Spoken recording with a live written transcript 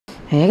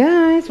Hey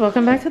guys,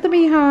 welcome back to the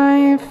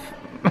Beehive.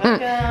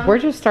 We're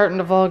just starting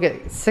to vlog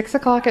at 6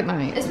 o'clock at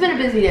night. It's been a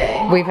busy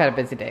day. We've had a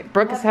busy day.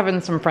 Brooke is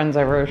having some friends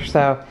over,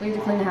 so. We need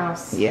to clean the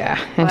house.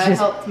 Yeah. And I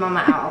helped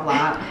Mama out a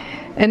lot.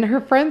 And her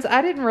friends,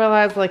 I didn't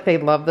realize like they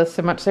love this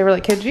so much. They were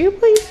like, could you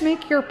please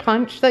make your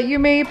punch that you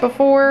made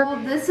before?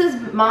 Well, this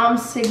is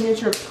Mom's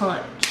signature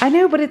punch. I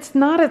know, but it's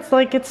not. It's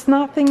like, it's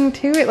nothing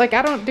to it. Like,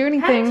 I don't do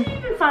anything. How did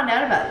you even find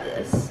out about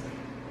this?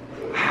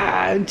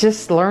 I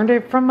just learned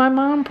it from my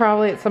mom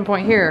probably at some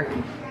point. Here,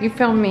 you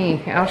film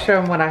me. I'll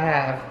show them what I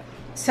have.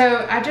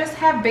 So I just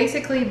have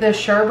basically the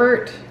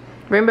sherbet.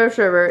 Rainbow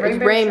sherbet.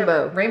 It's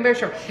rainbow. Rainbow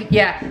sherbet.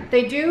 Yeah,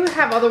 they do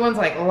have other ones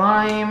like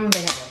lime.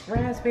 They have like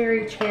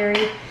raspberry,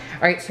 cherry.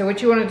 All right, so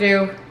what you want to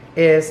do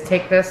is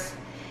take this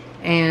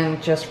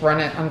and just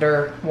run it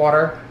under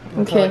water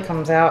until it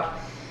comes out.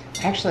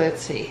 Actually,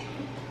 let's see.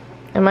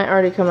 It might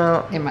already come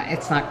out.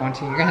 It's not going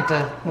to. You're gonna have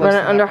to run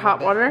it under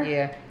hot water.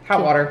 Yeah,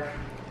 hot water,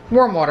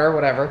 warm water,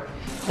 whatever.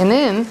 And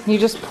then you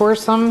just pour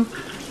some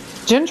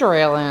ginger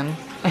ale in.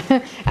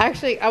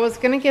 Actually, I was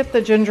gonna get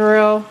the ginger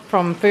ale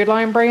from Food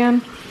Line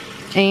brand,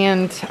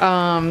 and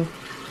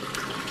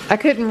I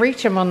couldn't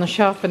reach them on the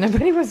shelf, and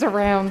nobody was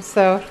around,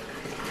 so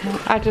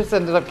I just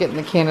ended up getting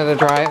the Canada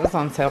Dry. It was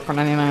on sale for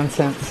 99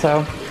 cents.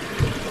 So,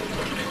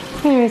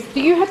 anyways,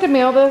 do you have to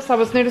mail this? I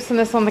was noticing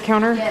this on the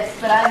counter. Yes,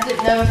 but I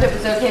didn't know if it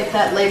was okay if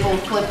that label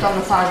flipped on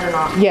the side or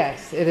not.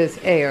 Yes, it is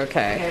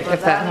a-okay. Okay, but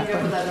if that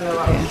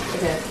happens.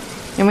 Okay.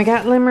 And we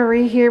got Lynn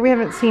Marie here. We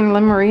haven't seen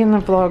Lynn Marie in the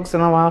vlogs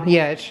in a while.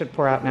 Yeah, it should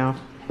pour out now.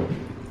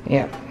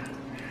 Yeah.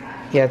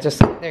 Yeah, just,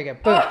 there you go.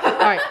 Boom. All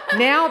right,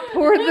 now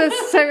pour the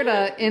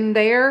soda in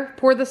there.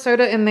 Pour the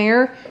soda in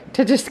there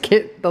to just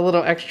get the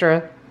little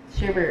extra.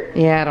 Sherbet.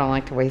 Yeah, I don't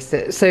like to waste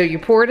it. So you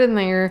pour it in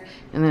there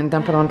and then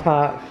dump it on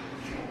top.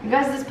 You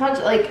guys, this punch,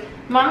 like,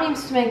 Mom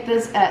used to make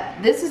this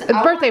at, this is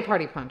a birthday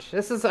party punch.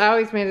 This is, I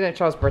always made it at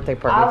y'all's birthday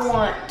parties. I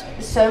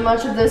want so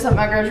much of this at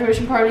my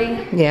graduation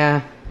party.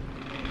 Yeah.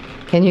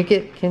 Can you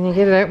get it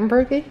open,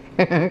 Brookie?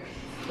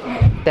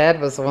 Dad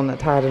was the one that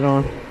tied it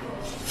on.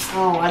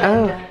 Oh, I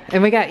don't know.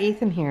 And we got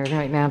Ethan here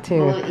right now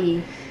too. Little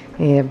E.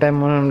 Yeah, Ben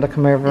wanted him to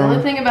come over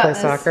and play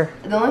soccer.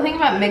 The only thing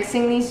about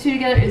mixing these two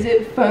together is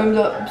it foams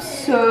up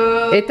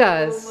so It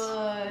does.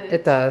 much.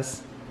 It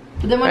does.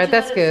 But then once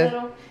that's good.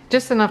 Settle,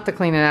 just enough to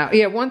clean it out.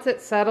 Yeah, once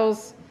it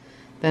settles,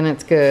 then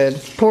it's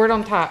good. Pour it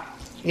on top.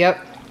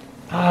 Yep.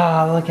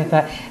 Oh, look at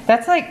that.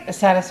 That's like a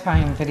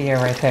satisfying video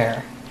right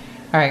there.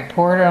 All right,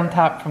 pour it on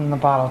top from the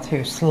bottle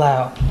too,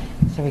 slow,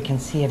 so we can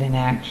see it in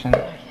action.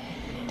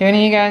 Do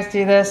any of you guys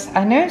do this?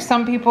 I know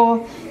some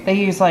people, they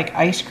use like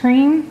ice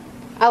cream.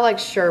 I like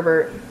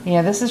sherbet.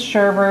 Yeah, this is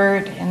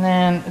sherbet. And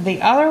then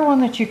the other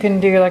one that you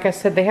can do, like I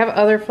said, they have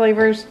other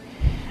flavors.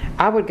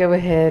 I would go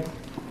ahead.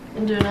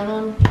 And do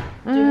another one?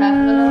 Do half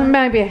of it on?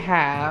 Maybe a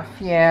half,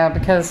 yeah,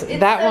 because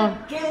that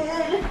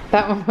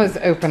one was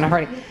open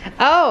already.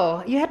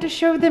 Oh, you had to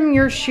show them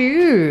your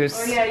shoes.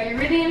 Oh yeah,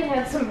 Uridian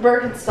had some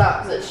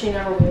Birkenstocks that she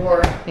never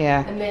wore.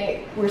 Yeah. And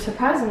they were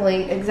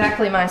surprisingly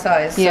exactly my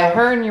size. Yeah, so.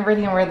 her and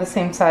Uridian were the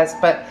same size,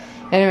 but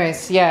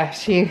anyways, yeah,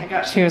 she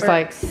was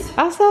like,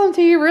 I'll sell them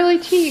to you really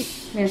cheap.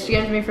 Yeah, she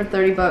gave them to me for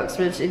 30 bucks,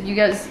 which if you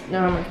guys know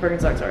how much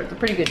Birkenstocks are, it's a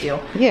pretty good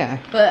deal. Yeah.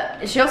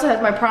 But she also has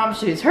my prom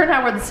shoes. Her and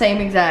I wear the same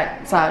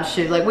exact size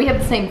shoe. Like, we have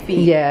the same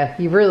feet. Yeah,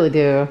 you really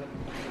do.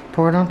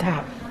 Pour it on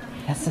top.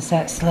 That's the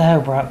set. Slow,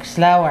 Brooke.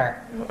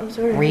 Slower. I'm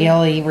sorry.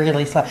 Really,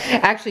 really slow.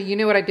 Actually, you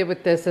know what I did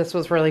with this? This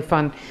was really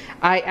fun.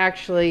 I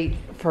actually,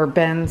 for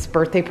Ben's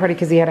birthday party,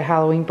 because he had a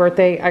Halloween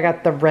birthday, I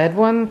got the red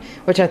one,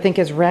 which I think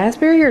is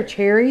raspberry or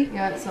cherry.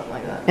 Yeah, it's something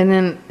like that. And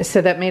then, so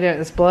that made it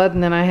this blood,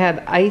 and then I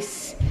had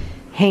ice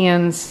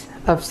hands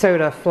of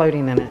soda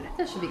floating in it.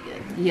 That should be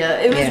good. Yeah,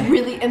 it was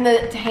really, and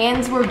the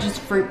hands were just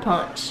fruit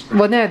punch.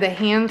 Well, no, the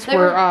hands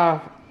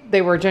were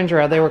they were ginger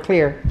ale. They were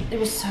clear. It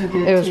was so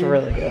good. It was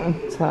really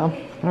good. So,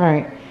 all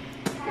right.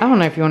 I don't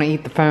know if you want to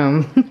eat the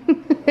foam.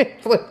 It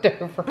flipped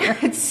over.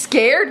 It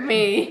scared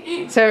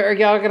me. So, are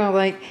y'all gonna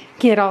like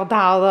get all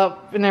dialed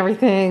up and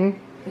everything?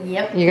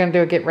 Yep. You gonna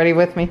do a get ready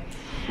with me?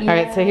 Yeah. All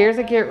right. So here's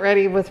a get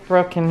ready with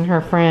Brooke and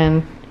her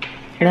friend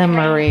Lynn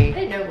Marie.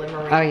 They know Lynn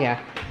Marie. Oh yeah.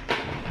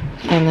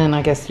 And then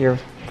I guess your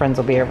friends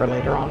will be over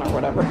later on or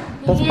whatever.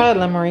 That's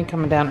probably Lynn Marie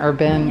coming down, or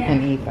Ben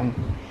and Ethan.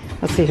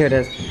 Let's see who it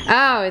is.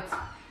 Oh, it's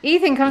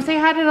Ethan. Come say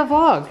hi to the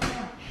vlog.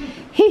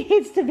 He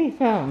hates to be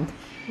filmed.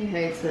 He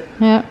hates it.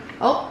 Yeah.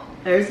 Oh,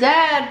 there's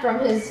Dad from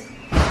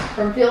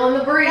feeling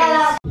the breeze.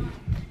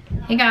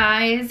 Hey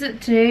guys,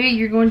 today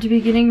you're going to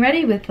be getting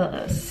ready with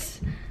us.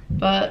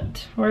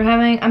 But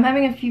I'm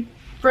having a few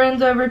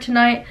friends over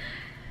tonight,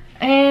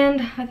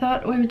 and I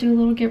thought we would do a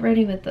little get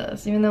ready with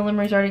us, even though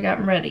Limray's already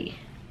gotten ready.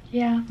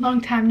 Yeah,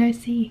 long time no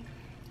see.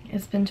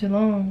 It's been too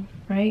long,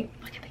 right?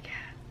 Look at the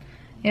cat.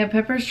 Yeah,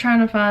 Pepper's trying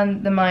to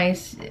find the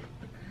mice,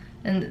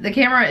 and the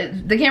camera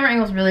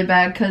angle is really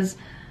bad because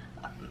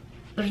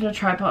there's no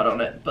tripod on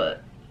it,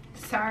 but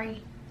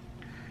sorry.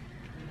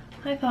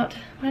 I thought,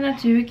 why not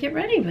do a get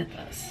ready with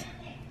us?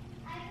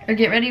 Or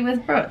get ready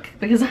with Brooke,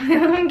 because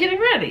I'm getting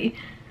ready.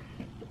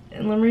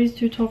 And Limray's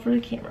too tall for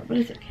the camera, but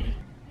it's okay.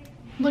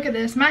 Look at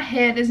this. My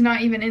head is not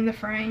even in the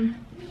frame.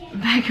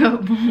 Back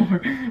up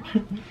more.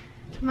 I'm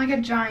like a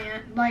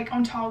giant, like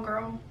on Tall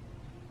Girl.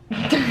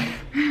 But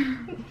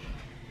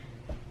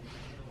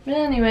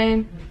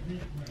anyway,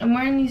 I'm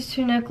wearing these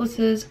 2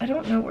 necklaces. I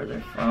don't know where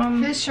they're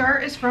from. This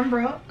shirt is from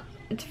Brooke.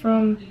 It's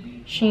from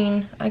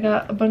Shein. I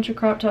got a bunch of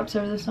crop tops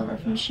over the summer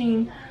from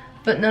Shein,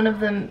 but none of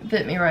them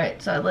fit me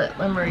right, so I let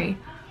Limmery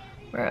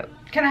wear it.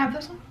 Can I have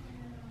this one?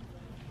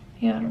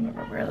 Yeah, I don't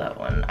ever wear that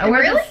one. I Oh,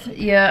 wear really? this.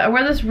 Yeah, I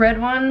wear this red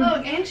one.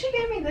 Look, and she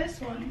gave me this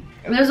one.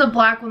 There's a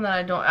black one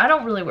that I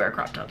don't really wear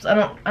crop tops. I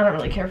don't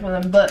really care for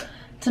them, but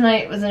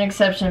tonight was an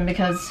exception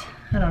because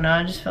I don't know,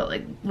 I just felt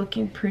like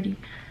looking pretty.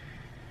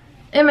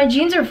 And my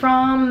jeans are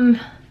from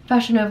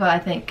Fashion Nova, I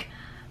think.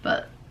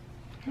 But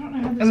I don't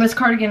know how this and this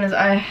cardigan is,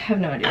 I have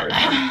no idea where it's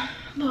from.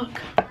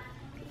 Look.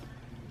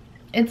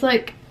 It's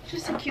like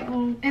Just a cute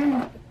little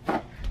and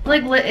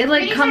it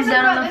like comes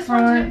down on the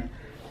front.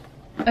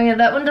 Oh yeah,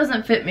 that one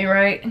doesn't fit me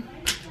right.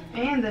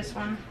 And this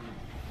one.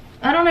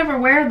 I don't ever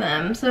wear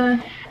them, so.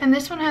 And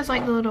this one has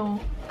like the little,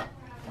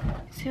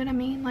 see what I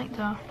mean? Like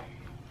the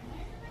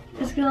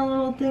It's got a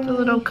little thing. the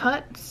little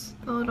cuts.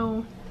 The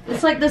little.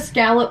 It's like the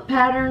scallop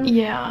pattern.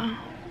 Yeah.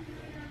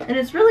 And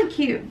it's really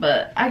cute,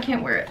 but I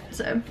can't wear it,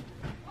 so.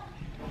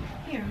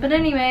 Here. But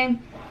anyway,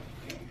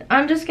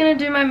 I'm just gonna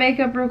do my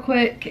makeup real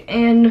quick,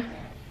 and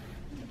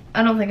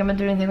I don't think I'm gonna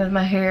do anything with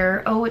my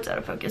hair. Oh, it's out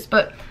of focus,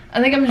 but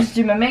I think I'm gonna just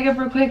do my makeup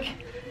real quick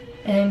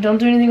and don't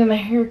do anything with my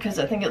hair because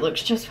I think it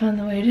looks just fine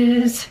the way it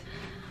is.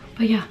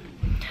 But yeah,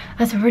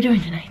 that's what we're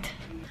doing tonight.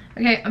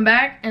 Okay, I'm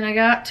back and I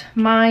got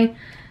my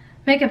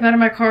makeup out of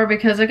my car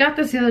because I got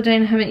this the other day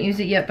and haven't used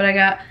it yet, but I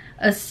got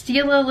a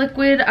Stila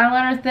liquid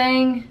eyeliner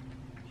thing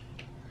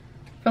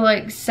for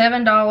like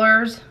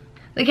 $7.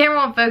 The camera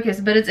won't focus,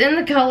 but it's in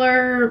the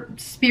color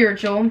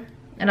Spiritual,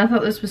 and I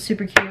thought this was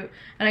super cute.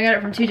 And I got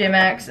it from TJ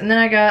Maxx. And then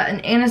I got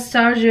an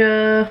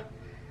Anastasia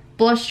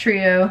blush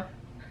trio.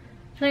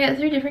 And I got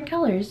 3 different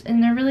colors,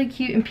 and they're really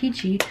cute and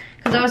peachy.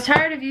 Because I was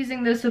tired of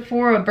using the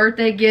Sephora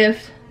birthday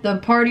gift, the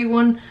party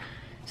one.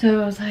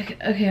 So I was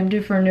like, okay, I'm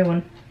due for a new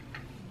one.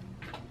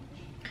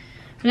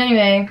 But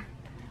anyway,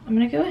 I'm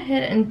gonna go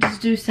ahead and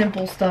just do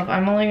simple stuff.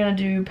 I'm only gonna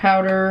do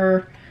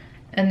powder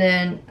and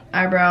then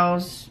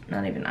eyebrows.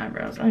 Not even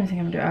eyebrows. I don't think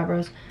I'm gonna do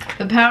eyebrows.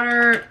 But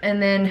powder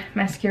and then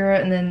mascara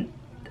and then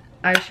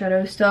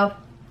eyeshadow stuff.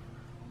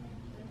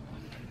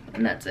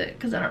 And that's it,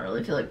 because I don't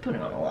really feel like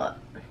putting on a lot.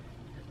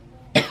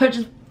 I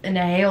just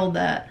inhaled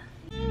that.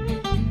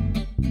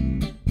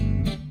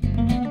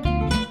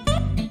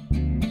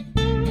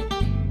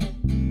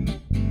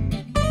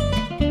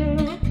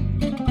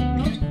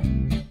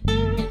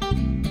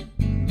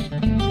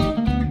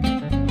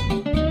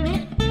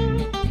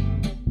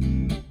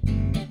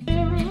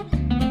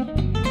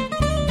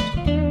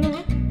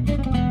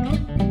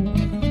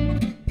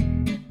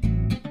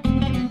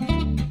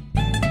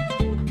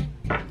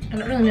 I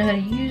don't really know how to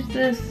use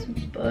this,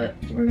 but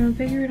we're gonna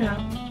figure it out.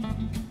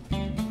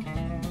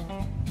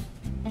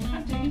 How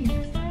do you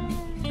use that?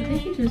 I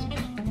think you just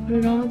put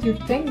it on with your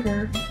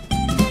finger.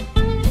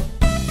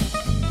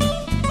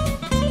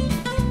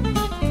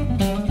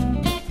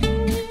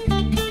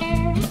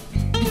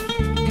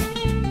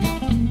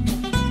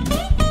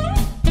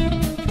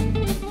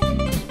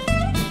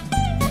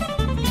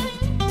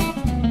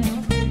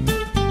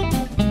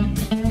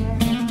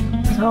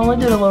 So I only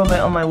did a little bit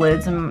on my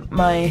lids, and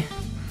my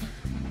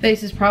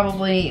face is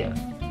probably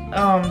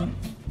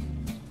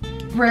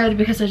red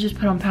because I just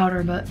put on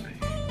powder, but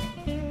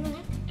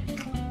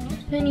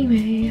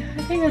anyway,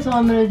 I think that's all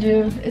I'm gonna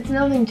do. It's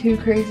nothing too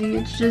crazy.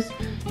 It's just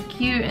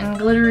cute and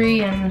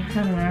glittery, and I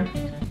don't know.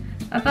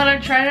 I thought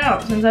I'd try it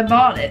out since I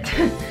bought it.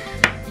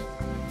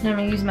 Now I'm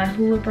gonna use my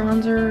Hoola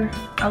bronzer.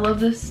 I love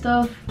this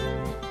stuff.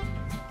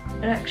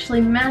 It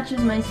actually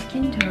matches my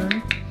skin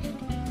tone.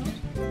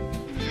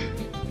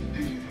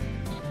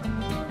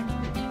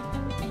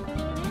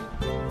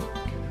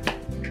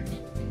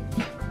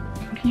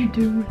 What are you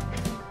doing?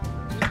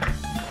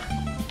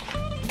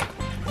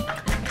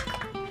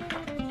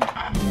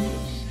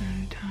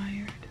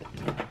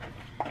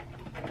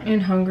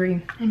 And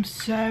hungry. I'm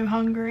so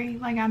hungry.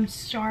 Like, I'm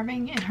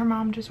starving, and her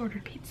mom just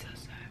ordered pizza,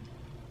 so.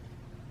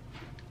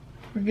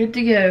 We're good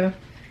to go.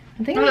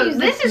 I think I'm gonna use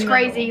This is middle.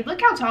 crazy.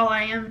 Look how tall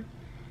I am.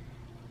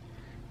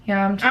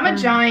 Yeah, I'm a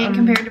giant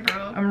compared to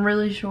Brooke. I'm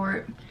really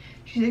short.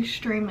 She's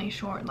extremely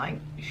short, like,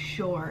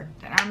 short.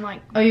 And I'm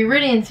like Oh, you're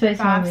really in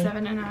space on me.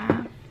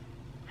 5'7.5".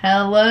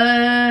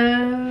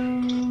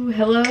 Hello?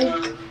 Hello?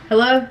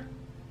 Hello?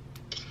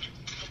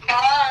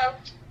 Hello.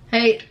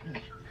 Hey,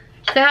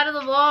 say hi to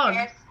the vlog.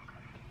 Yes.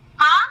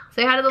 Huh?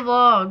 Say hi to the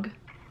vlog.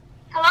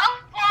 Hello,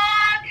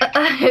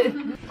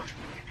 vlog.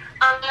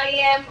 I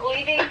am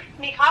leaving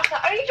Mikasa.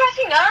 Are you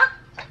dressing up?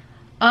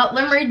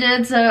 Limmery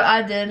did, so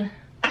I did.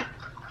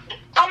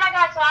 Oh my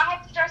god, so I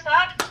have to dress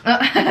up?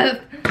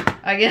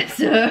 I guess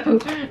so.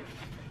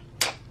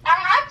 I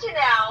have to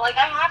now. Like,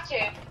 I have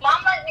to.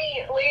 Mom let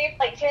me leave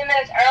like 10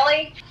 minutes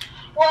early.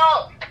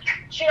 Well,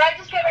 should I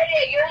just get ready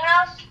at your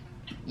house?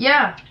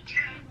 Yeah.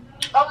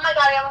 Oh my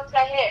god, I almost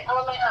got hit. I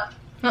let my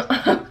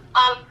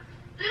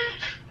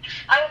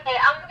Okay,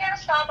 I'm gonna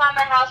stop by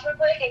my house real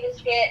quick and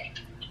just get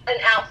an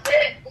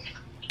outfit.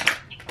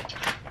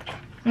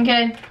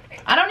 Okay.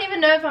 I don't even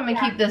know if I'm gonna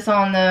keep this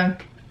on though.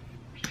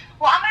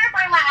 Well, I'm gonna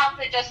bring my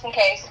outfit just in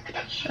case.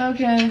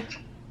 Okay.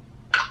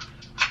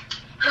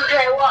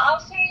 Okay, well, I'll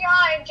see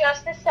y'all in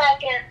just a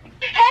second.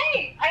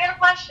 Hey, I got a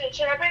question.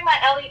 Should I bring my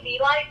LED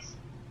lights?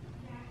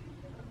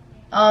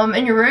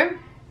 In your room?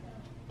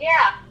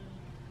 Yeah.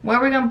 Where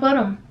are we gonna put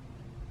them?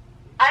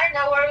 I don't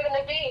know where we're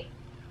gonna be.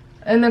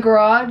 In the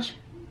garage?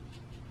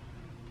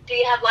 Do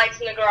you have lights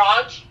in the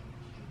garage?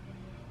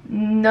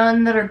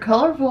 None that are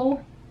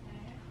colorful.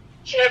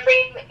 Should I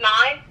bring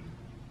mine?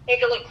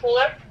 Make it look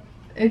cooler?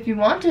 If you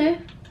want to.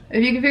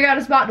 If you can figure out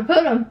a spot to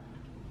put them.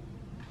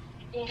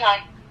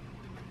 Okay.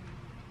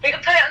 We can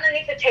put it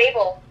underneath the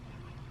table.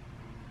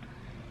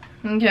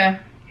 Okay.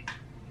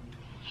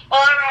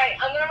 Alright,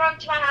 I'm gonna run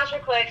to my house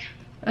real quick.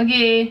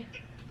 Okay.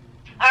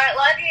 Alright,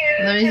 love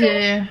you. Let me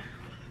see.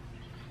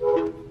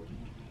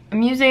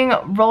 I'm using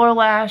Roller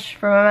Lash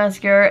for my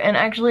mascara, and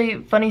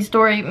actually, funny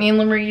story, me and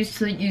Limmer used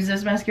to use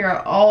this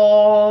mascara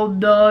all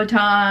the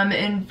time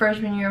in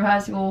freshman year of high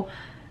school.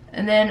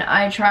 And then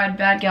I tried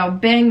Bad Gal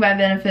Bang by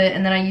Benefit,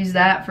 and then I used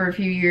that for a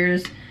few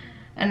years.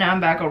 And now I'm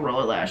back on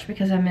Roller Lash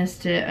because I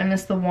missed it. I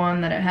missed the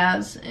one that it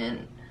has,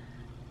 and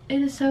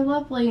it is so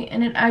lovely.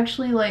 And it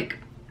actually, like,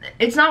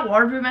 it's not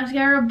waterproof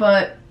mascara,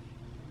 but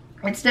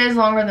it stays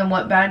longer than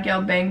what Bad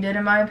Gal Bang did,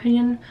 in my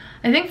opinion.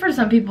 I think for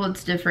some people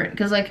it's different,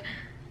 because, like,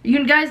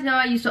 you guys know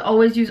I used to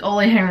always use Ole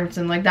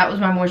Henriksen. Like, that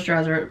was my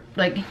moisturizer.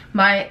 Like,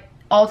 my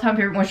all-time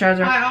favorite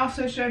moisturizer. I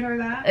also showed her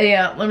that.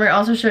 Yeah, Limmer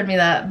also showed me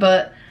that,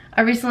 but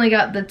I recently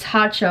got the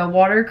Tatcha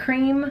water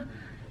cream,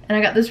 and I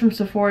got this from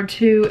Sephora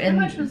too. And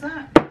how much was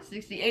that?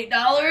 $68.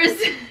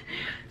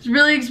 It's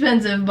really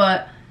expensive,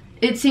 but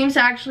it seems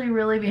to actually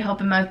really be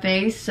helping my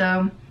face,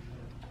 so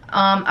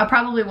I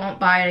probably won't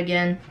buy it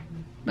again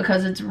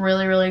because it's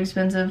really, really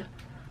expensive.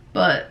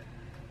 But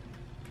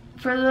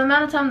for the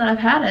amount of time that I've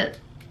had it,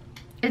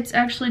 it's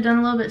actually done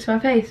a little bit to my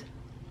face.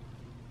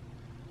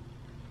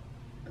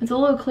 It's a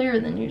little clearer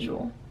than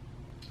usual.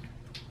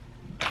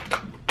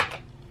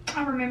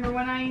 I remember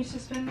when I used to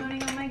spend money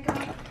on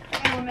makeup.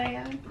 Oh,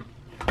 man.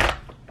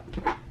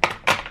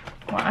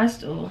 Well, I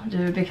still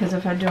do, because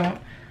if I don't,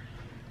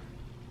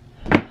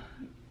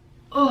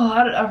 oh,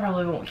 I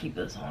probably won't keep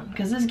this on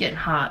because it's getting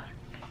hot.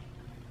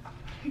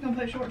 You gonna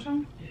put shorts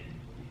on?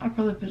 I'll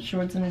probably put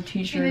shorts and a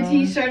t-shirt And on. a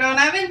t-shirt on.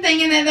 I've been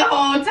thinking that the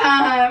whole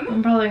time.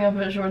 I'm probably gonna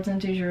put shorts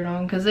and a t-shirt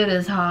on because it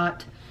is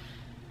hot.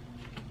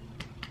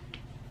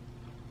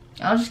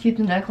 I'll just keep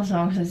the necklace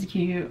on because it's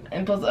cute,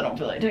 and plus I don't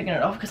feel like taking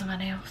it off because of my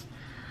nails.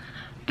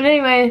 But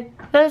anyway,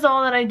 that is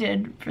all that I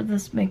did for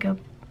this makeup.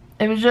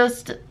 It was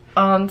just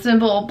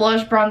simple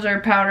blush,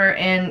 bronzer, powder,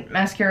 and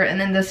mascara, and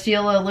then the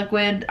Stila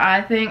liquid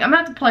eye thing. I'm gonna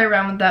have to play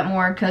around with that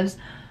more because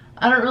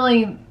I don't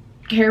really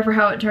care for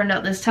how it turned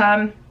out this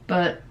time,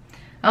 but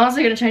I'm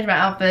also gonna change my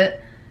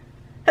outfit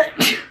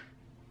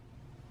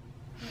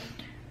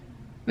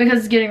because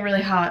it's getting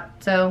really hot,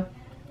 so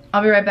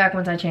I'll be right back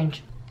once I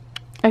change.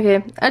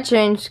 Okay, I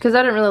changed because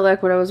I didn't really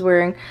like what I was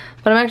wearing,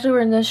 but I'm actually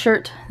wearing this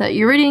shirt that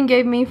Uridian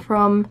gave me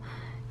from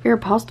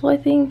Aeropostale, I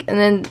think, and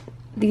then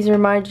these are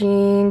my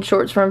jean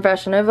shorts from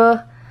Fashion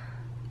Nova,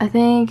 I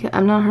think.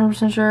 I'm not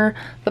 100% sure,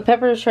 but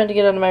Pepper is trying to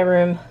get out of my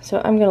room,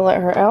 so I'm gonna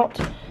let her out.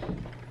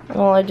 And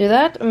while I do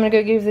that, I'm gonna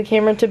go give the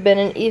camera to Ben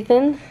and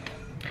Ethan.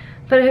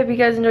 But I hope you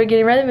guys enjoyed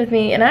getting ready with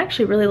me, and I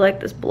actually really like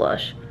this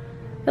blush.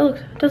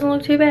 It doesn't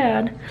look too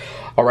bad.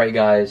 Alright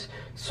guys,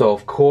 so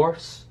of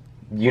course,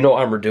 you know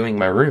I'm redoing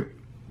my room.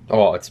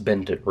 Oh, it's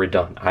been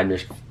redone. I'm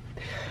just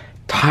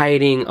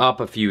tidying up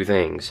a few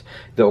things.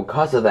 Though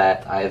because of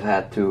that, I've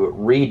had to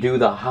redo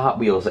the Hot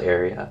Wheels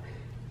area.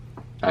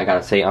 I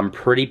gotta say, I'm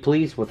pretty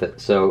pleased with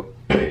it. So,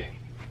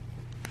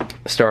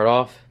 start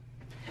off,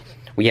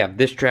 we have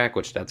this track,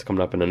 which that's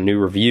coming up in a new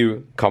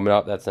review. Coming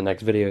up, that's the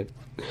next video.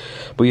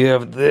 But you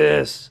have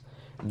this.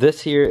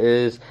 This here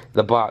is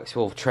the box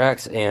full of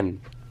tracks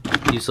and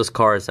useless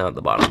cars down at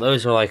the bottom.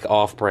 Those are like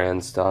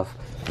off-brand stuff.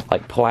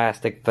 Like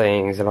plastic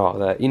things and all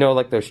that. You know,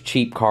 like those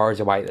cheap cars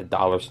you buy at the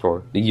dollar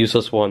store. The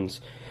useless ones.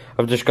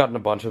 I've just gotten a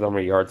bunch of them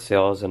at yard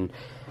sales and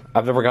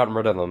I've never gotten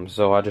rid of them.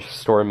 So I just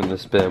store them in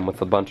this bin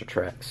with a bunch of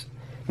tracks.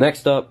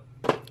 Next up,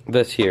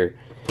 this here.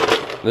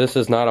 This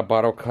is not a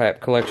bottle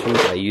cap collection.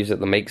 I use it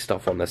to make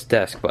stuff on this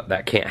desk, but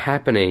that can't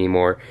happen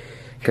anymore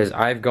because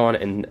I've gone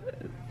and,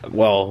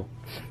 well,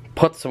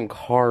 put some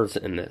cars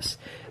in this.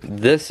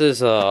 This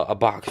is a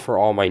box for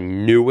all my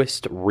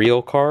newest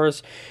real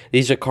cars.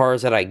 These are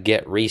cars that I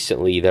get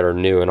recently that are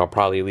new, and I'll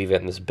probably leave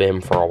it in this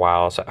bin for a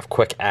while so I have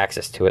quick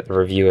access to it to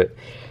review it.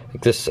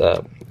 Like this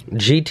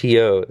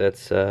GTO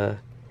that's had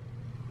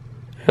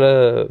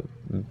a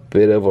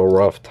bit of a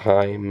rough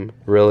time,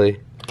 really.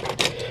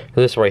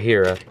 This right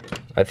here,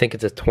 I think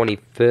it's a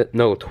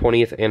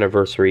 20th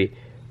anniversary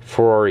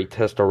Ferrari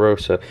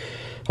Testarossa.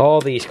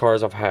 All these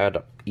cars I've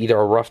had either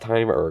a rough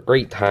time or a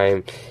great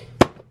time.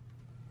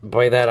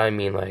 By that I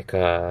mean like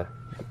they're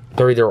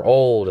either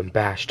old and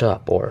bashed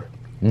up or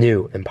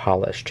new and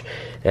polished,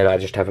 and I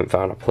just haven't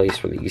found a place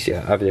for these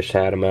yet. I've just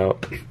had them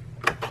out.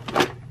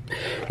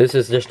 This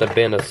is just a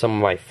bin of some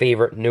of my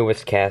favorite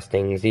newest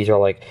castings. These are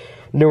like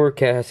newer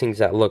castings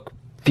that look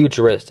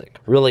futuristic,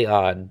 really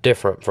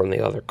different from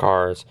the other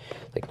cars.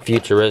 Like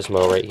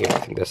Futurismo right here. I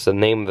think that's the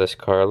name of this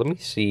car. Let me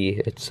see.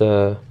 It's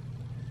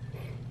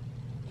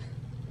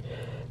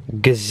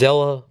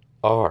Gazella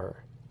R.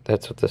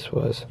 That's what this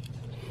was.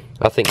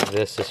 I think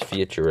this is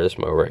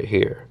Futurismo right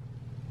here.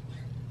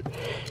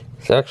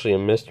 It's actually a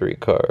mystery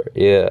car.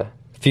 Yeah.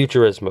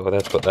 Futurismo,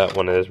 that's what that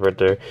one is right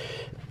there.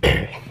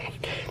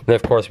 And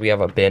of course we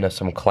have a bin of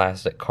some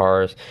classic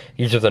cars.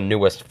 These are the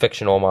newest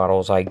fictional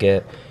models I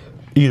get.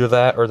 Either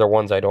that or the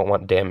ones I don't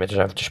want damaged,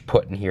 and I've just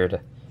put in here to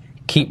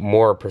keep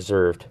more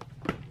preserved.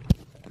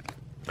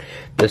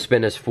 This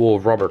bin is full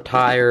of rubber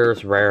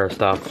tires, rare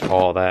stuff,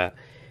 all that.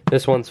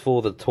 This one's full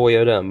of the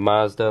Toyota and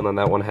Mazda, and then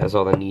that one has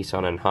all the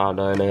Nissan and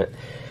Honda in it.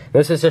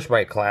 This is just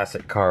my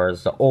classic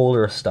cars, the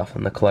older stuff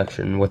in the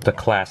collection with the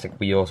classic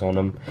wheels on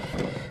them.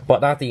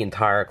 But not the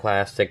entire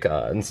classic,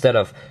 instead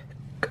of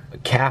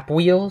cap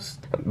wheels,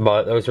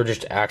 but those are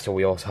just axle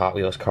wheels, Hot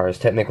Wheels cars.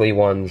 Technically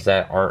ones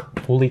that aren't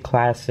fully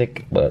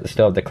classic, but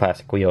still have the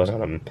classic wheels on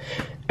them.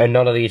 And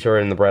none of these are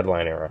in the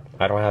Breadline era.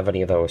 I don't have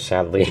any of those,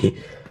 sadly.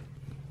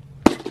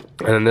 And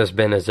then this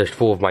bin is just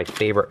full of my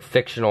favorite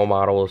fictional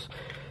models,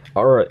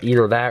 or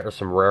either that or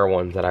some rare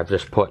ones that I've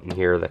just put in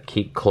here that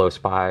keep close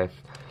by.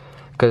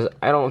 Because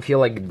I don't feel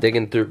like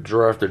digging through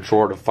drawer after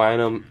drawer to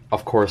find them.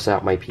 Of course,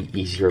 that might be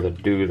easier to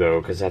do, though,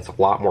 because that's a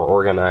lot more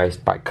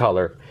organized by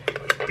color.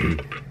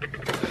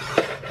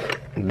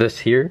 This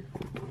here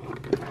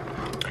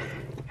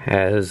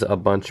has a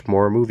bunch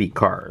more movie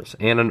cars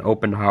and an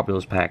open Hot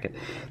Wheels packet.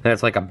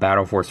 That's like a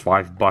Battle Force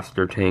 5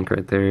 Buster tank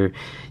right there.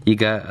 You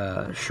got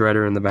a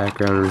Shredder in the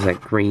background. There's that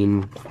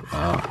green...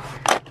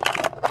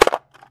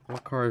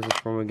 what car is this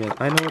from again?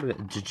 I know what it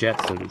is.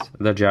 Jetsons.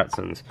 The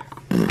Jetsons.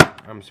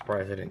 I'm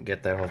surprised I didn't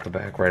get that off the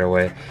back right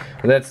away.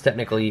 But that's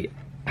technically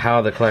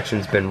how the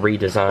collection's been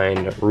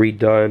redesigned,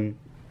 redone.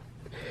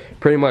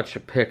 Pretty much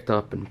picked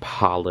up and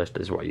polished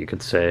is what you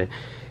could say.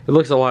 It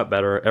looks a lot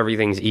better.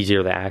 Everything's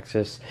easier to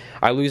access.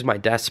 I lose my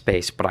desk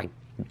space, but I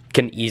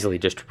can easily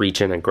just reach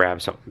in and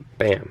grab something.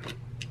 Bam.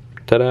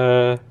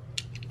 Ta-da.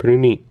 Pretty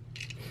neat.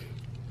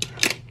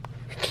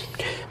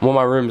 When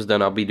my room's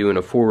done, I'll be doing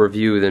a full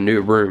review of the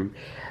new room.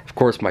 Of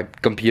course, my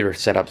computer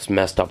setup's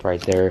messed up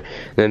right there.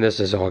 Then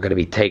this is all going to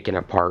be taken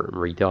apart and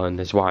redone.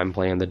 That's what I'm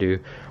planning to do.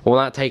 Well,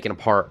 not taken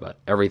apart, but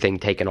everything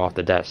taken off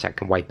the desk. I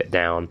can wipe it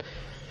down.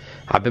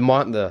 I've been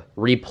wanting to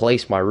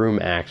replace my room,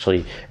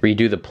 actually.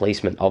 Redo the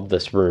placement of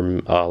this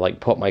room. Like,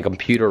 put my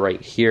computer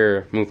right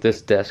here. Move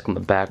this desk on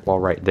the back wall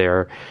right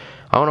there.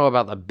 I don't know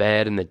about the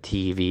bed and the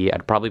TV.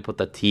 I'd probably put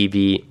the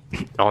TV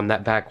on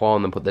that back wall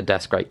and then put the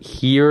desk right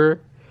here.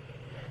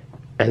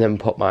 And then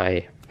put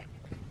my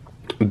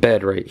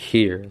bed right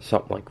here,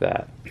 something like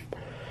that.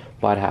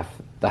 But I'd have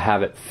to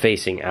have it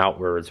facing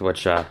outwards,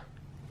 which,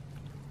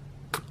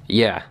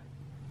 yeah,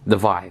 the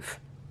Vive.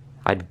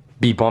 I'd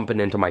be bumping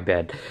into my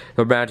bed.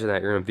 Imagine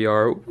that you're in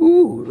VR.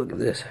 Ooh, look at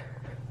this.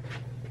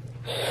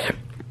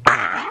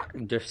 Ah,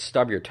 just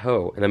stub your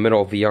toe in the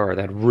middle of VR.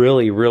 That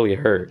really, really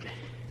hurt.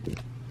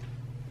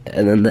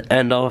 And then to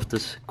end off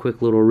this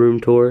quick little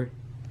room tour,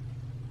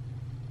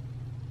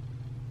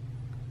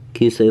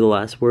 can you say the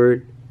last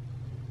word?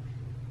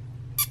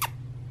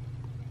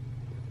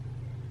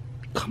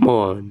 Come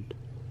on.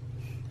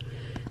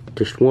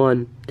 Just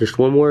one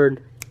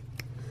word.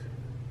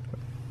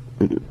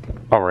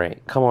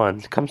 Alright, come on.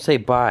 Come say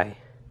bye.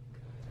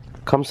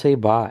 Come say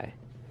bye.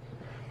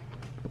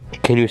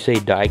 Can you say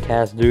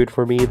diecast dude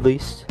for me at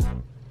least?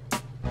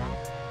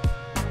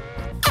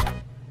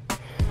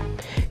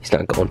 He's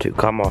not going to.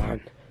 Come on.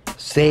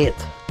 Say it.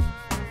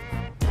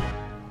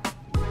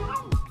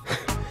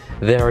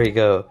 There we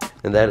go.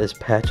 And that is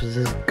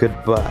Patches'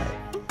 goodbye.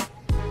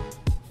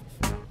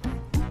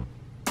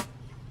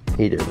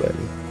 Hey there, buddy.